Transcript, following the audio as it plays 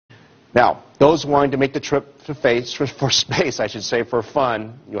Now, those wanting to make the trip for space, I should say, for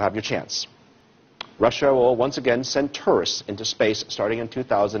fun, you'll have your chance. Russia will once again send tourists into space starting in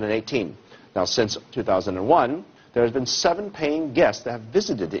 2018. Now, since 2001, there have been 7 paying guests that have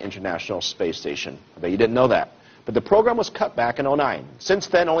visited the International Space Station. I bet you didn't know that. But the program was cut back in 2009. Since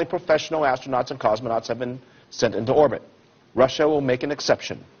then, only professional astronauts and cosmonauts have been sent into orbit. Russia will make an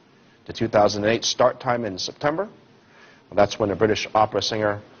exception. The 2008 start time in September. Well, that's when the British opera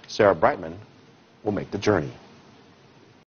singer Sarah Brightman will make the journey.